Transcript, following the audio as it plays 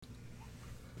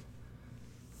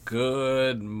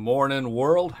Good morning,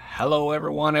 world. Hello,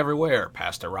 everyone, everywhere.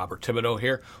 Pastor Robert Thibodeau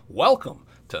here. Welcome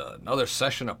to another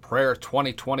session of Prayer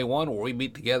 2021, where we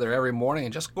meet together every morning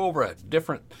and just go over a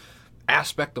different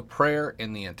aspect of prayer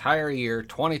in the entire year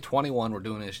 2021. We're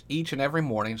doing this each and every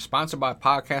morning, sponsored by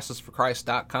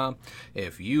podcastersforchrist.com.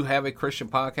 If you have a Christian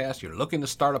podcast, you're looking to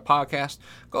start a podcast,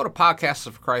 go to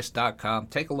podcastersforchrist.com.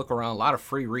 Take a look around. A lot of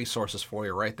free resources for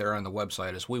you right there on the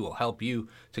website, as we will help you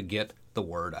to get the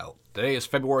word out. Today is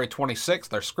February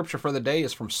 26th. Our scripture for the day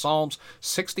is from Psalms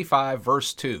 65,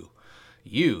 verse 2.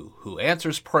 You who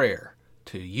answers prayer,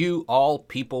 to you all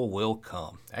people will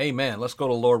come. Amen. Let's go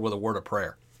to the Lord with a word of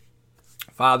prayer.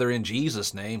 Father, in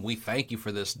Jesus' name, we thank you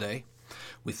for this day.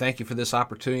 We thank you for this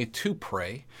opportunity to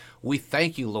pray. We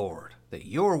thank you, Lord, that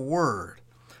your word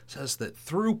says that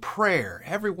through prayer,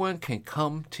 everyone can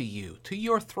come to you, to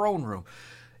your throne room,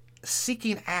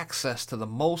 seeking access to the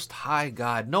Most High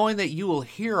God, knowing that you will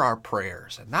hear our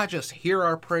prayers, and not just hear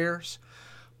our prayers,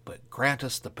 but grant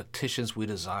us the petitions we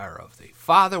desire of thee.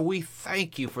 Father, we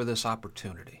thank you for this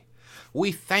opportunity.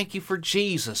 We thank you for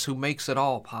Jesus, who makes it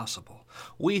all possible.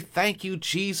 We thank you,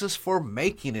 Jesus, for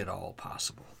making it all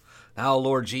possible. Now,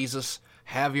 Lord Jesus,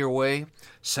 have your way.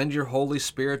 Send your Holy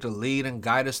Spirit to lead and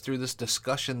guide us through this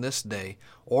discussion this day.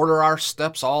 Order our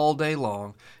steps all day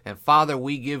long. And Father,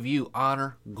 we give you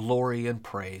honor, glory, and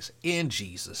praise in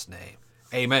Jesus' name.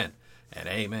 Amen and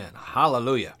amen.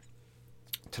 Hallelujah.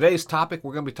 Today's topic,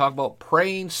 we're going to be talking about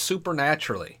praying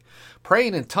supernaturally.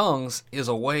 Praying in tongues is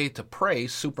a way to pray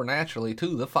supernaturally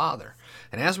to the Father.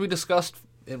 And as we discussed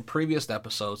in previous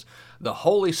episodes, the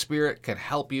Holy Spirit can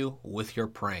help you with your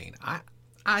praying.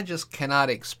 I just cannot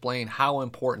explain how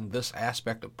important this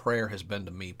aspect of prayer has been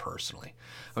to me personally.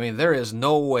 I mean, there is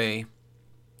no way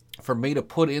for me to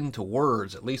put into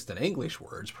words, at least in English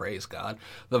words, praise God,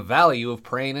 the value of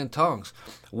praying in tongues.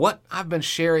 What I've been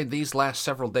sharing these last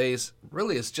several days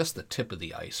really is just the tip of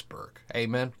the iceberg.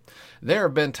 Amen. There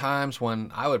have been times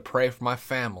when I would pray for my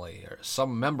family or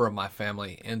some member of my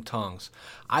family in tongues.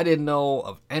 I didn't know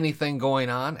of anything going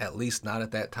on, at least not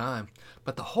at that time,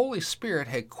 but the Holy Spirit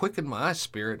had quickened my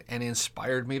spirit and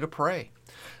inspired me to pray.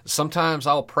 Sometimes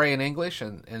I'll pray in English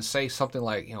and say something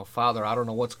like, Father, I don't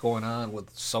know what's going on with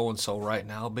so-and-so right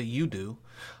now, but you do.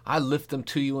 I lift them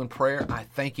to you in prayer. I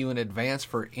thank you in advance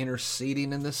for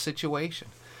interceding in this situation.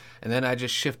 And then I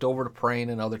just shift over to praying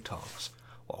in other tongues.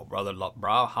 Well, Brother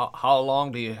how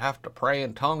long do you have to pray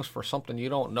in tongues for something you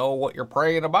don't know what you're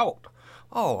praying about?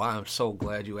 Oh, I'm so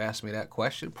glad you asked me that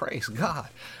question. Praise God.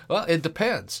 Well, it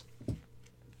depends.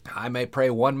 I may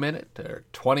pray 1 minute or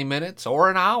 20 minutes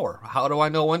or an hour. How do I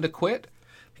know when to quit?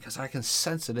 Because I can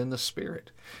sense it in the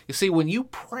Spirit. You see, when you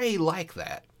pray like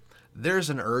that, there's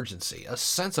an urgency. A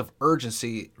sense of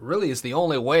urgency really is the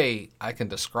only way I can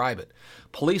describe it.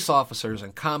 Police officers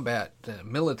and combat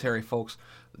military folks,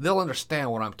 they'll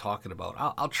understand what I'm talking about.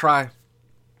 I'll try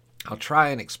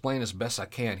and explain as best I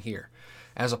can here.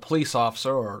 As a police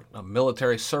officer or a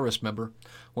military service member,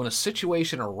 when a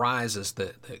situation arises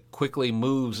that quickly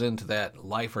moves into that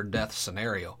life or death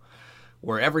scenario,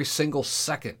 where every single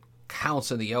second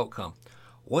counts in the outcome,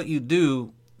 what you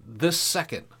do this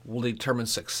second will determine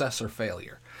success or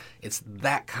failure. It's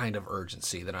that kind of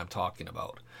urgency that I'm talking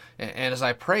about. And as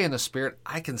I pray in the Spirit,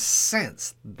 I can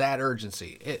sense that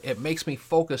urgency. It makes me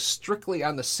focus strictly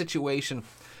on the situation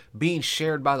being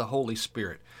shared by the Holy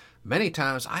Spirit. Many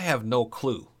times I have no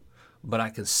clue, but I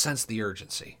can sense the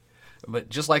urgency. But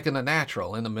just like in the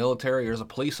natural, in the military or as a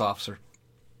police officer,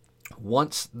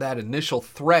 once that initial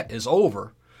threat is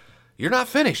over, you're not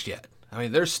finished yet. I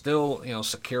mean, there's still,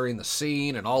 securing the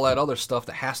scene and all that other stuff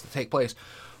that has to take place,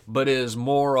 but it is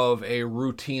more of a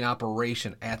routine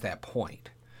operation at that point.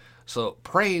 So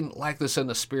praying like this in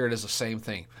the Spirit is the same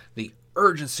thing. The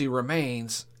urgency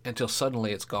remains until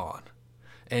suddenly it's gone.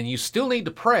 And you still need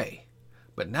to pray,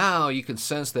 but now you can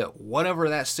sense that whatever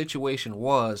that situation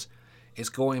was, it's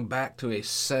going back to a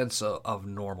sense of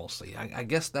normalcy. I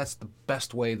guess that's the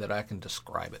best way that I can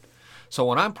describe it. So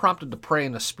when I'm prompted to pray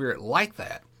in the Spirit like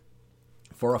that,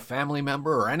 for a family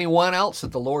member or anyone else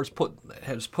that the Lord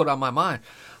has put on my mind,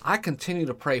 I continue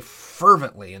to pray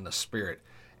fervently in the Spirit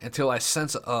until I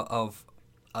sense a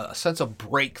sense of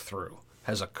breakthrough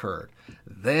has occurred.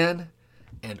 Then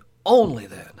and only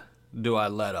then do I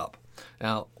let up.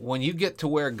 Now, when you get to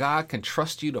where God can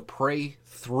trust you to pray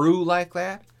through like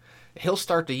that, He'll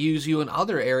start to use you in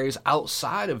other areas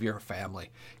outside of your family.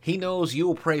 He knows you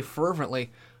will pray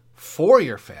fervently for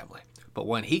your family. But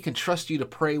when He can trust you to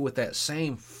pray with that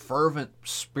same fervent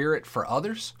spirit for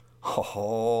others,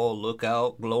 oh, look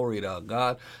out, glory to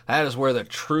God. That is where the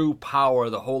true power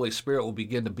of the Holy Spirit will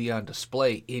begin to be on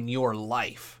display in your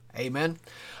life Amen.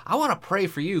 I want to pray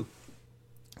for you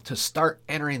to start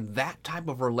entering that type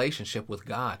of relationship with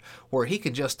God where he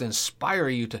can just inspire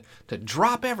you to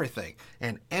drop everything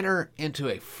and enter into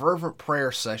a fervent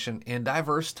prayer session in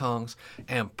diverse tongues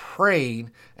and praying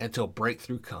until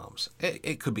breakthrough comes.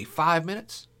 It could be 5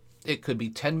 minutes. It could be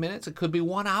 10 minutes. It could be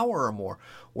 1 hour or more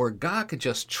where God could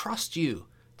just trust you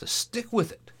to stick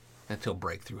with it until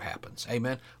breakthrough happens.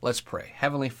 Amen. Let's pray.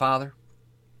 Heavenly Father,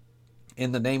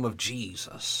 in the name of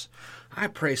Jesus, I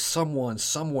pray someone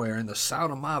somewhere in the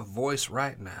sound of my voice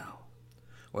right now,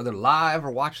 whether live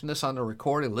or watching this on the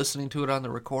recording, listening to it on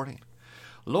the recording,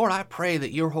 Lord, I pray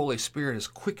that your Holy Spirit has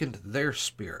quickened their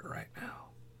spirit right now,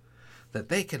 that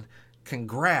they can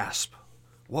grasp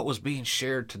what was being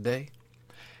shared today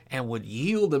and would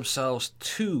yield themselves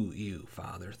to you,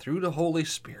 Father, through the Holy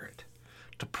Spirit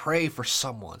to pray for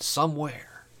someone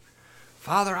somewhere.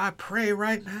 Father, I pray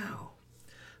right now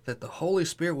that the Holy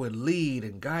Spirit would lead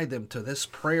and guide them to this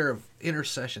prayer of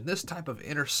intercession, this type of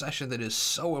intercession that is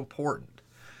so important.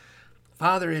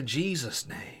 Father, in Jesus'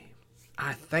 name,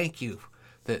 I thank you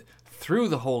that through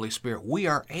the Holy Spirit we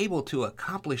are able to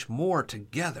accomplish more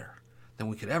together than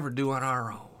we could ever do on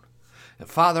our own. And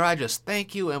Father, I just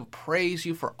thank you and praise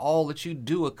you for all that you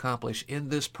do accomplish in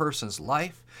this person's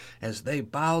life as they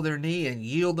bow their knee and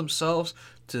yield themselves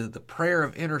to the prayer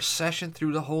of intercession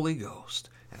through the Holy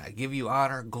Ghost. And I give you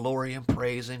honor, glory, and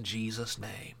praise in Jesus'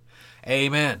 name.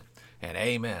 Amen and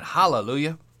amen.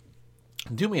 Hallelujah.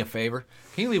 Do me a favor.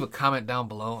 Can you leave a comment down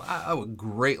below? I would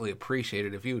greatly appreciate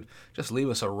it if you would just leave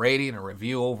us a rating and a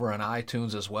review over on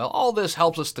iTunes as well. All this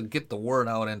helps us to get the word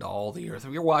out into all the earth.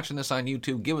 If you're watching this on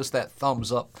YouTube, give us that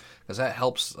thumbs up because that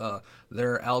helps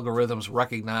their algorithms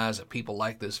recognize that people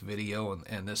like this video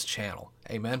and this channel.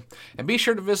 Amen. And be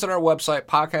sure to visit our website,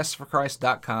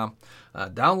 podcastsforchrist.com.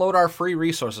 Download our free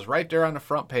resources right there on the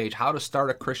front page, How to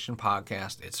Start a Christian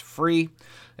Podcast. It's free.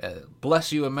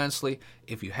 Bless you immensely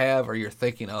if you have or you're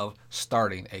thinking of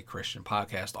starting a Christian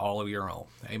podcast all of your own.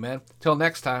 Amen. Till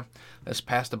next time, this is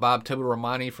Pastor Bob Thibodeau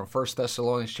reminding you from 1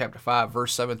 Thessalonians chapter 5,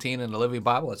 verse 17 in the Living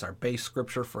Bible. It's our base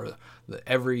scripture for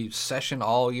every session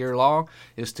all year long,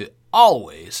 is to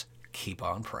always keep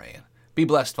on praying. Be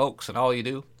blessed, folks, and all you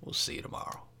do. We'll see you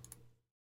tomorrow.